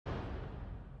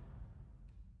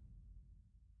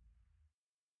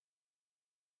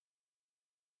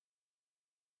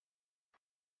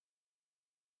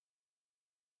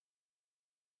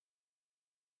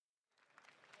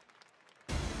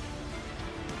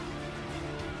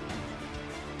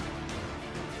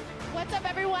What's up,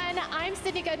 everyone? I'm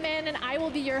Sydney Goodman, and I will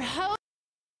be your host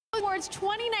Awards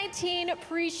 2019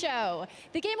 pre-show.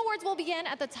 The Game Awards will begin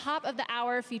at the top of the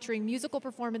hour, featuring musical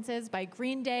performances by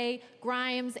Green Day,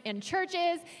 Grimes, and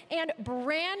Churches, and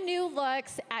brand new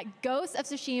looks at Ghost of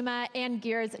Tsushima and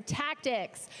Gears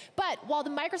Tactics. But while the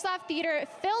Microsoft Theater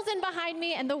fills in behind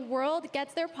me and the world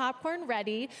gets their popcorn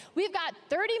ready, we've got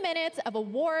 30 minutes of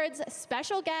awards,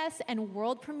 special guests, and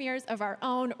world premieres of our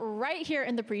own right here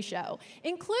in the pre-show,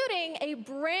 including a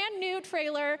brand new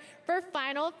trailer for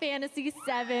Final Fantasy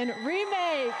VII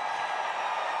Remake.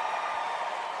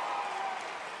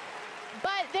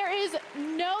 But there is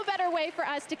no better way for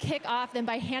us to kick off than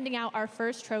by handing out our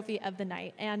first trophy of the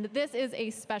night, and this is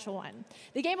a special one.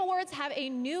 The Game Awards have a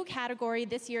new category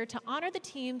this year to honor the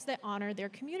teams that honor their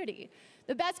community.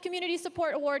 The Best Community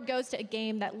Support Award goes to a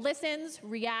game that listens,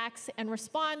 reacts, and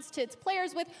responds to its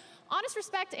players with honest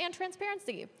respect and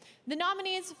transparency. The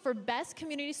nominees for Best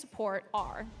Community Support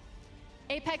are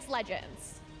Apex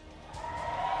Legends,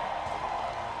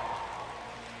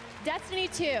 Destiny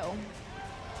 2,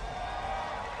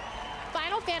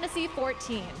 Final Fantasy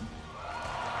XIV,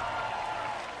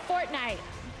 Fortnite,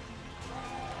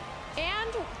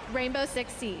 and Rainbow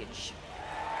Six Siege.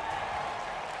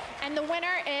 And the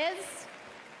winner is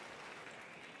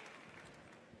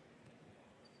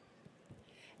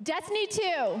Destiny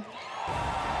 2.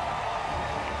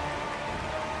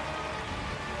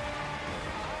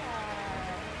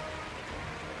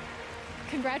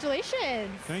 Congratulations.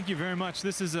 Thank you very much.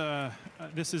 This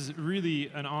is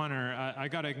really an honor. I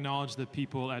got to acknowledge the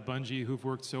people at Bungie who've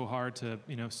worked so hard to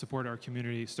support our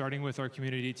community, starting with our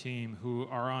community team who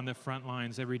are on the front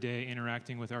lines every day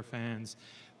interacting with our fans,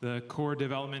 the core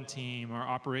development team, our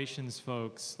operations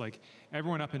folks, like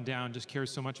everyone up and down just cares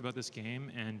so much about this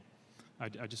game, and I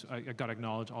got to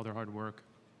acknowledge all their hard work.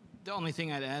 The only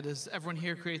thing I'd add is everyone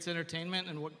here creates entertainment,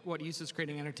 and what use is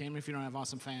creating entertainment if you don't have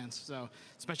awesome fans? So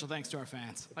special thanks to our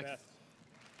fans.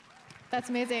 That's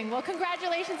amazing. Well,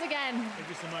 congratulations again. Thank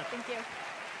you so much. Thank you.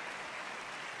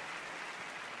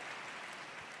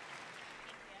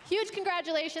 Huge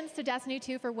congratulations to Destiny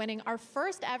 2 for winning our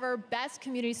first ever Best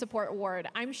Community Support Award.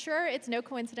 I'm sure it's no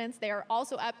coincidence they are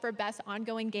also up for Best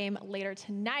Ongoing Game later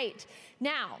tonight.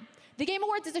 Now, the Game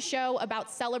Awards is a show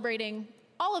about celebrating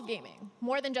all of gaming,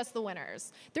 more than just the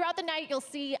winners. Throughout the night, you'll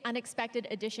see unexpected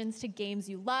additions to games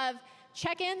you love,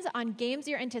 check-ins on games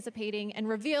you're anticipating, and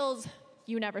reveals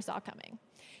you never saw coming.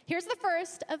 Here's the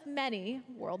first of many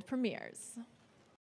world premieres.